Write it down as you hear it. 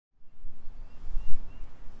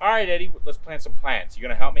All right, Eddie, let's plant some plants. You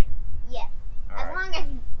gonna help me? Yes. All As right. long as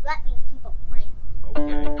you let me keep a plant.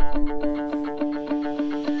 Okay.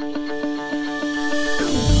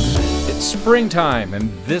 It's springtime,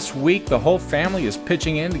 and this week the whole family is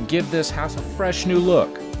pitching in to give this house a fresh new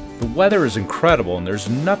look. The weather is incredible, and there's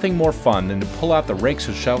nothing more fun than to pull out the rakes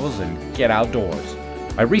and shovels and get outdoors.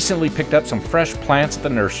 I recently picked up some fresh plants at the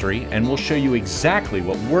nursery, and we'll show you exactly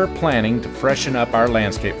what we're planning to freshen up our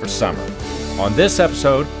landscape for summer on this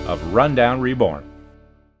episode of Rundown Reborn.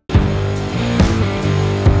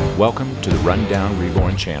 Welcome to the Rundown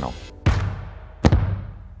Reborn channel.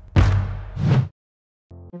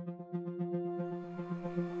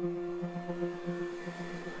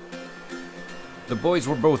 The boys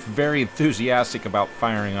were both very enthusiastic about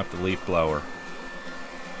firing up the leaf blower.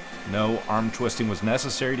 No arm twisting was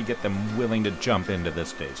necessary to get them willing to jump into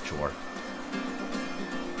this day's chore.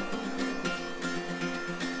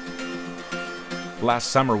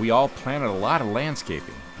 Last summer, we all planted a lot of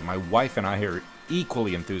landscaping, and my wife and I are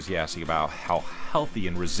equally enthusiastic about how healthy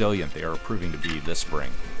and resilient they are proving to be this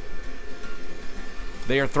spring.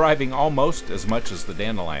 They are thriving almost as much as the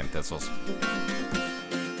dandelion thistles.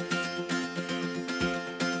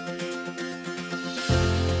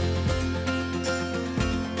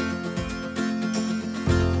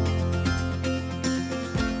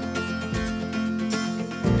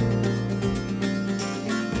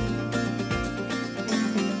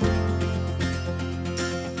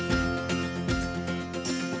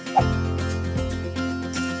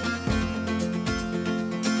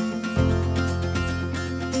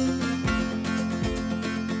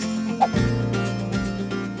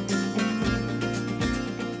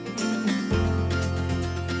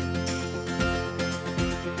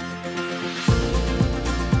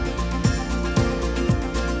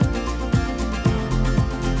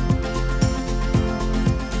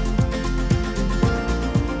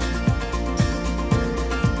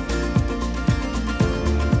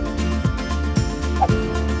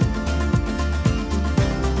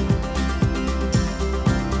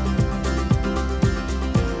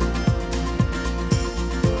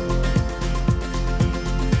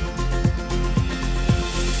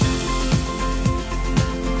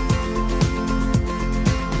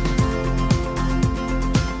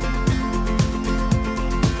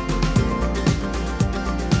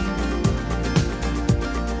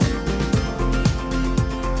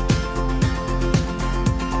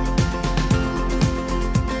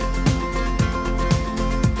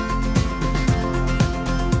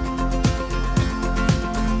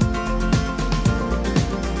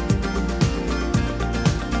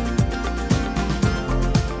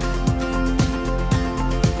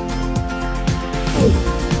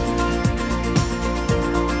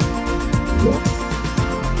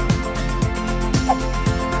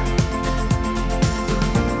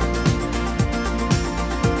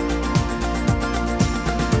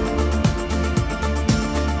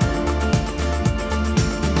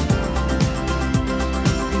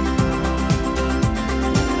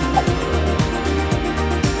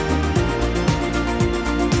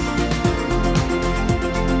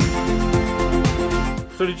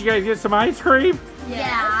 So did you guys get some ice cream?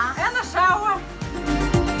 Yeah. And the shower.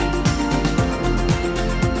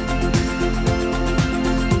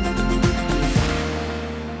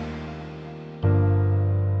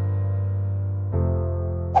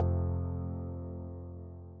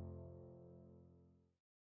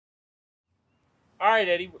 All right,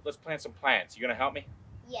 Eddie, let's plant some plants. You gonna help me?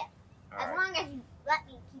 Yes. All As right. long as you let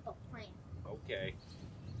me keep a plant. Okay.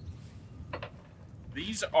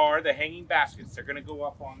 These are the hanging baskets. They're gonna go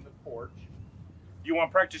up on the porch. You want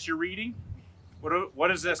to practice your reading?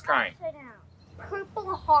 What is this kind? Upside down.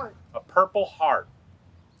 Purple heart. A purple heart.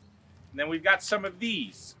 And then we've got some of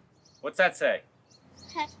these. What's that say?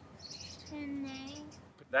 Petunia.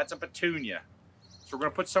 That's a petunia. So we're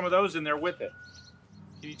gonna put some of those in there with it.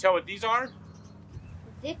 Can you tell what these are?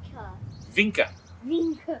 Vinca. Vinca.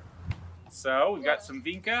 Vinca. So we've got some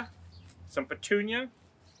vinca, some petunia,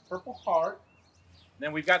 purple heart.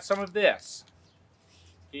 Then we've got some of this.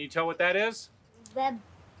 Can you tell what that is?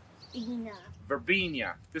 Verbena.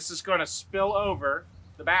 Verbena. This is going to spill over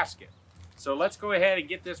the basket. So let's go ahead and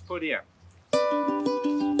get this put in.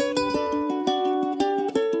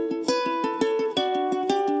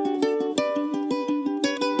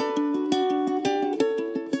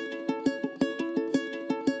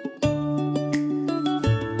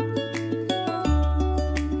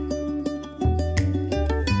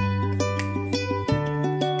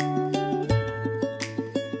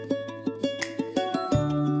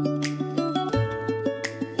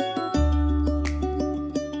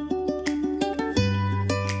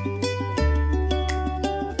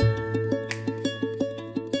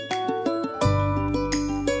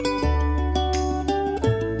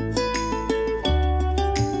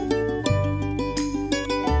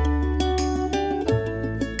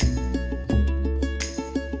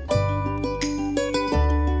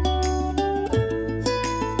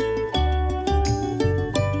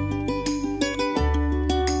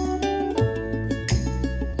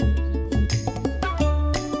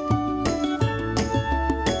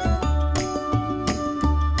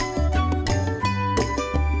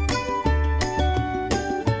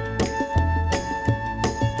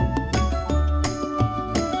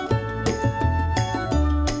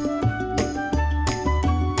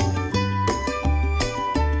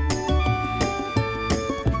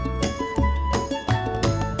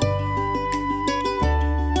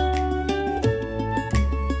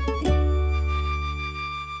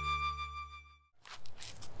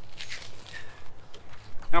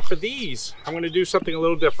 Now for these, I'm going to do something a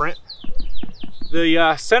little different.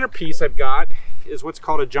 The centerpiece I've got is what's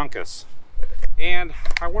called a juncus. And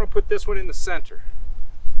I want to put this one in the center.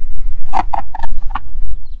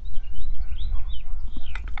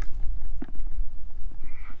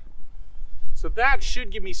 So that should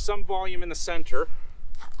give me some volume in the center.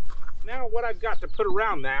 Now what I've got to put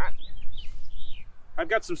around that, I've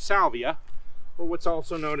got some salvia, or what's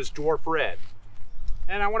also known as dwarf red.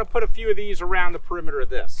 And I want to put a few of these around the perimeter of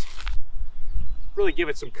this. Really give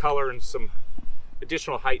it some color and some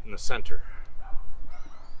additional height in the center.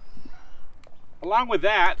 Along with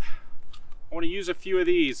that, I want to use a few of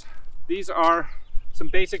these. These are some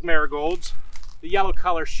basic marigolds. The yellow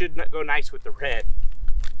color should go nice with the red.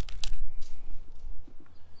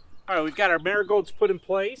 All right, we've got our marigolds put in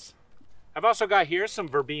place. I've also got here some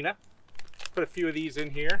verbena. Put a few of these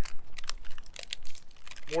in here,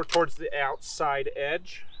 more towards the outside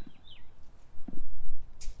edge.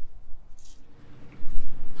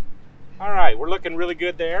 All right, we're looking really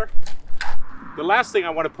good there. The last thing I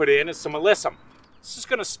want to put in is some alyssum. This is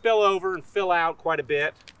going to spill over and fill out quite a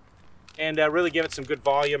bit and really give it some good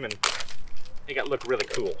volume and make it look really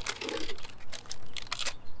cool.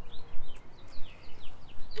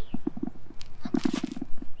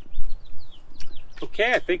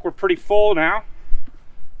 Okay, I think we're pretty full now.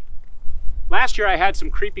 Last year I had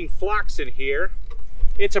some creeping phlox in here.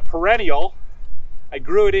 It's a perennial. I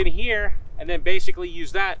grew it in here and then basically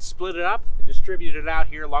used that, split it up, and distributed it out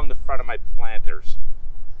here along the front of my planters.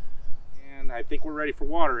 And I think we're ready for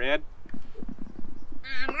water, Ed.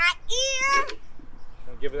 I'm right here.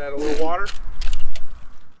 I'll give that a little water.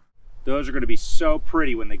 Those are going to be so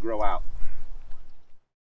pretty when they grow out.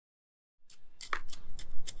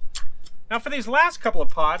 Now for these last couple of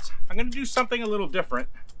pots, I'm going to do something a little different.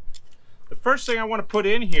 The first thing I want to put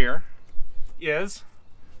in here is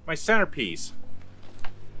my centerpiece.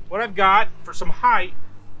 What I've got for some height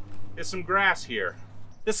is some grass here.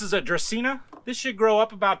 This is a Dracaena. This should grow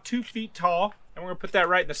up about 2 feet tall, and we're going to put that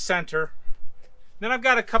right in the center. Then I've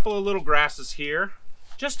got a couple of little grasses here,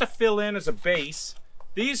 just to fill in as a base.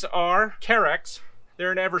 These are Carex.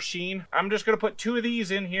 They're an eversheen. I'm just going to put 2 of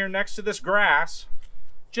these in here next to this grass,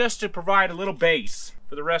 just to provide a little base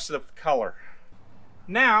for the rest of the color.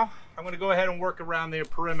 Now, I'm going to go ahead and work around the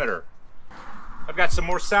perimeter. I've got some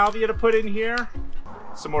more salvia to put in here,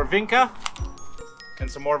 some more vinca, and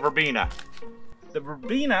some more verbena. The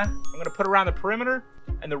verbena, I'm going to put around the perimeter,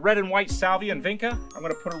 and the red and white salvia and vinca, I'm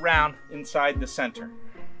going to put around inside the center.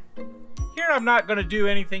 Here, I'm not going to do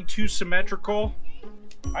anything too symmetrical.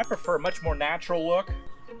 I prefer a much more natural look.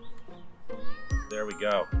 There we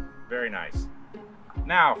go. Very nice.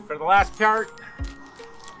 Now, for the last part,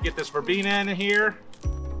 get this verbena in here.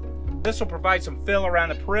 This will provide some fill around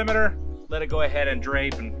the perimeter. Let it go ahead and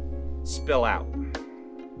drape and spill out.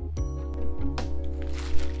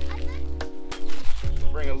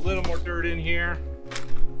 Bring a little more dirt in here.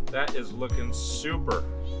 That is looking super.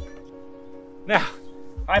 Now,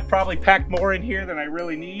 I probably packed more in here than I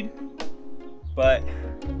really need, but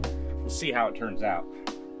we'll see how it turns out.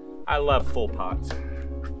 I love full pots.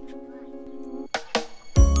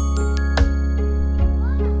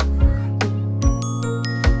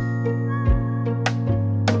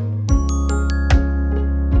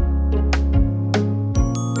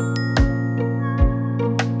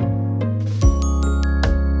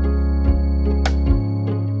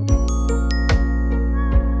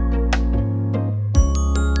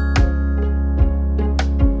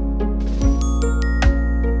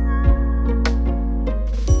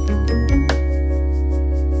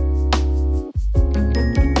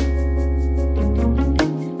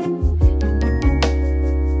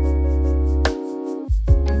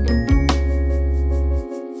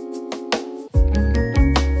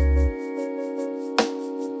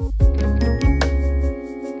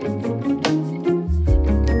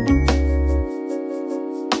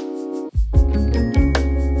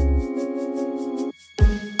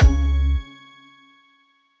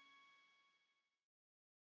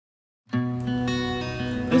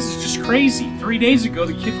 This is just crazy. 3 days ago,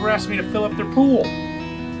 the kids were asking me to fill up their pool.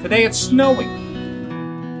 Today it's snowing.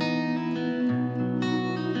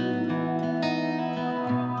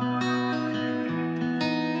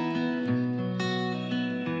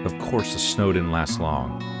 Of course, the snow didn't last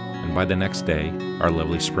long, and by the next day, our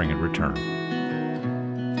lovely spring had returned.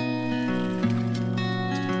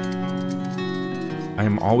 I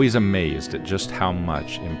am always amazed at just how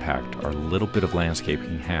much impact our little bit of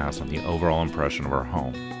landscaping has on the overall impression of our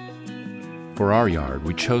home. For our yard,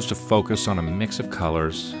 we chose to focus on a mix of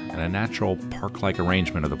colors and a natural park-like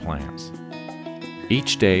arrangement of the plants.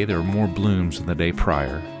 Each day there are more blooms than the day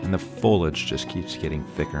prior, and the foliage just keeps getting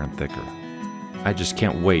thicker and thicker. I just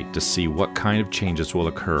can't wait to see what kind of changes will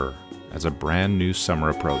occur as a brand new summer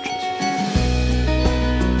approaches.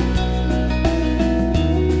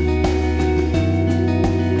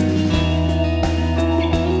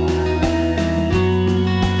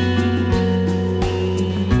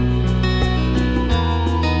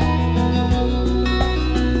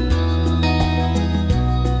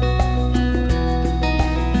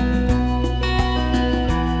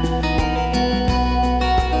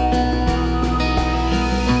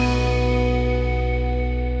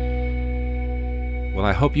 Well,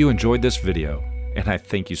 I hope you enjoyed this video, and I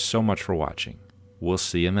thank you so much for watching. We'll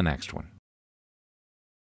see you in the next one.